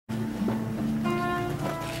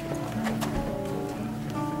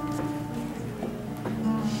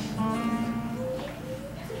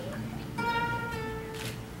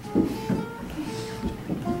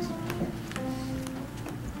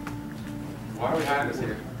Why are we hiding this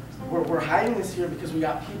here? We're hiding this here because we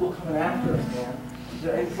got people coming after us, man.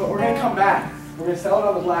 But we're gonna come back. We're gonna sell it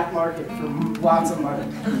on the black market for lots of money.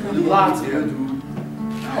 Lots of money.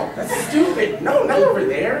 No, that's stupid. No, not over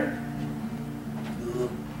there.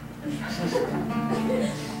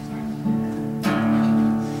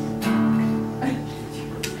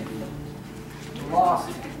 The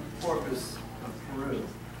lost porpoise of Peru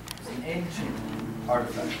is an ancient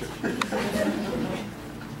artifact.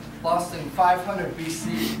 Lost in 500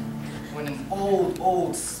 BC when an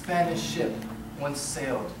old Spanish ship once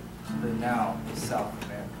sailed to the now South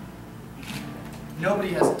America. Nobody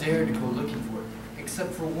has dared to go looking for it,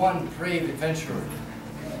 except for one brave adventurer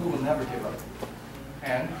who will never give up.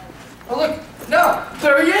 And, oh look, no,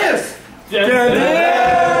 there he is!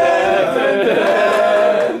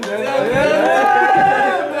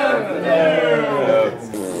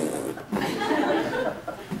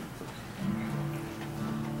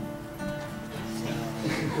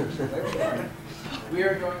 We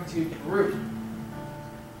are going to Peru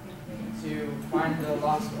to find the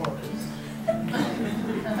lost porpoise. They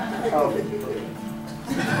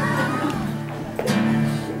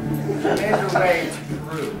made their way to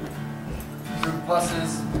Peru, through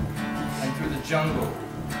buses and through the jungle.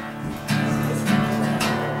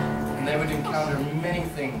 And they would encounter many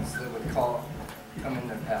things that would come in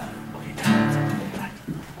their path.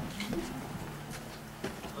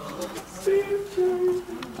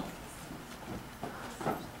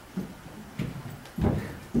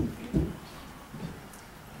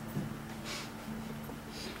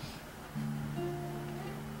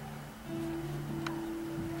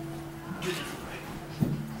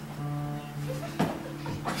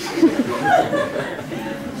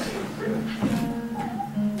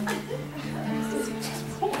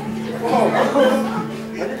 Whoa!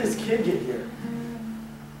 When did this kid get here?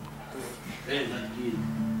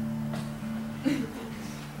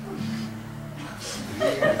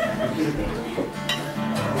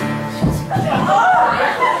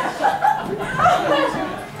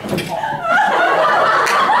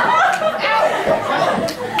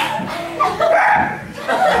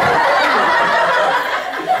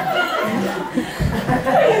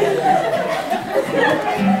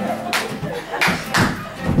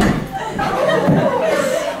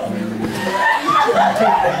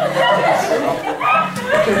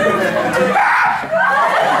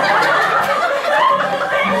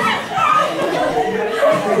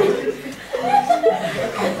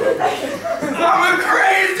 I'm a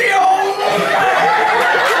crazy old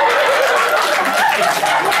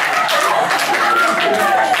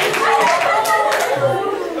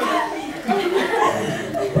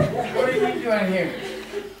What are you doing here?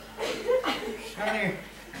 Honey,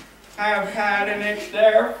 I've had an itch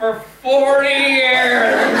there for 40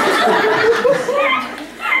 years.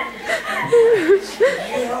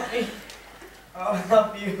 Can you help me? I'll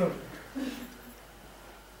help you.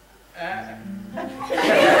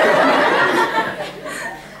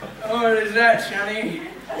 What is that, Shani?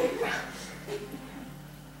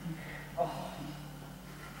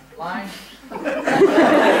 Line? I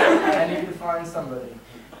need to find somebody.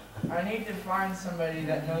 I need to find somebody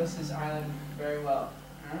that knows this island very well.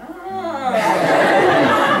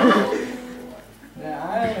 The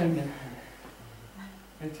island.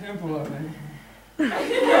 The temple of it. The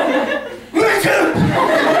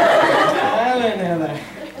island of it.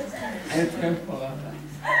 The temple of it.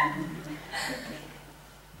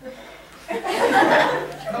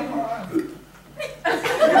 Come on.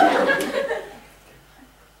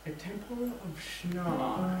 The temple of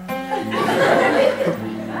Shinar.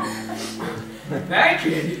 That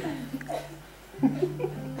kid.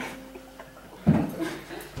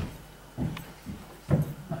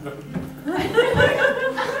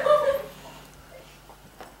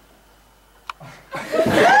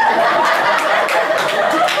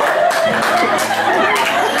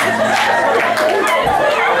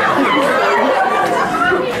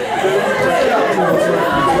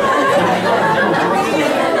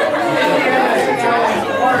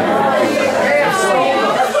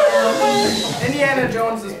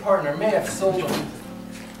 May have sold him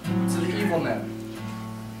to the evil men.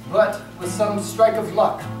 But with some strike of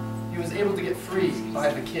luck, he was able to get free by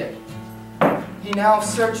the kid. He now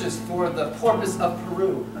searches for the porpoise of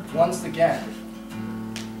Peru once again.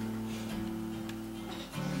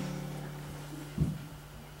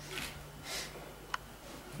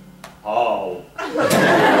 Oh.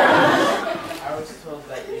 I was told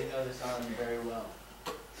that you know this island very well.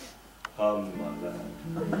 My lad.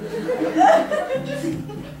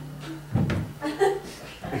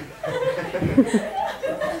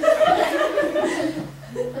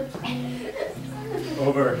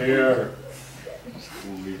 Over here.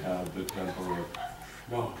 when we have the temple of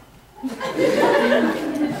no.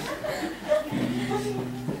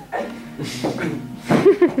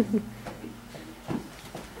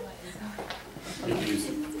 These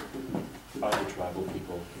other tribal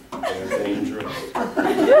people, they're dangerous.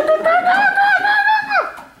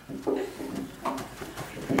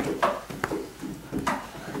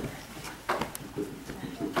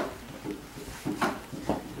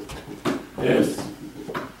 This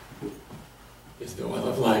is the well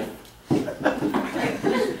of life.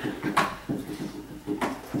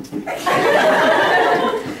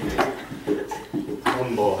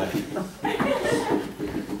 Come, boy.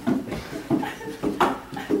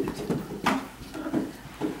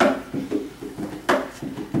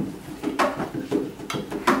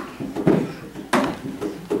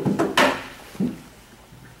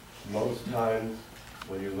 Most times,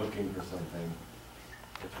 when you're looking for something,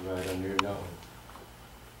 it's right under your nose.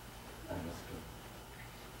 I must go.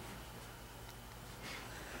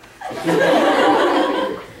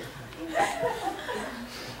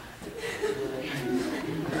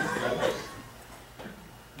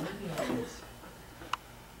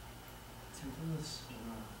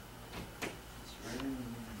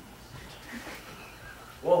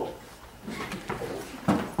 Whoa.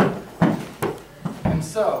 And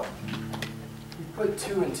so, he put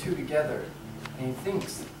 2 and 2 together, and he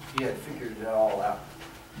thinks he had figured it all out.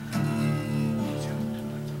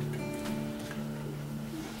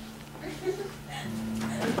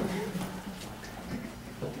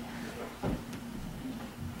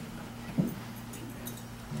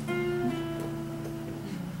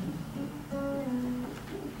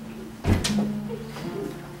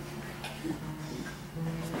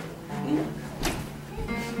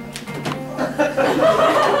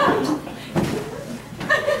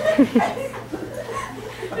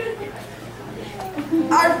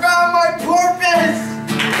 I found my porpoise!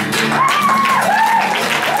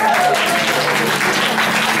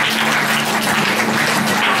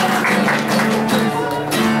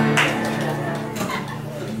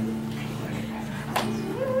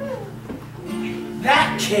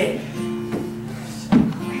 That kid!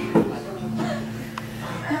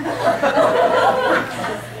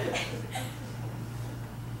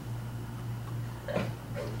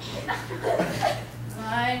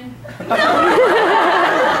 Mine.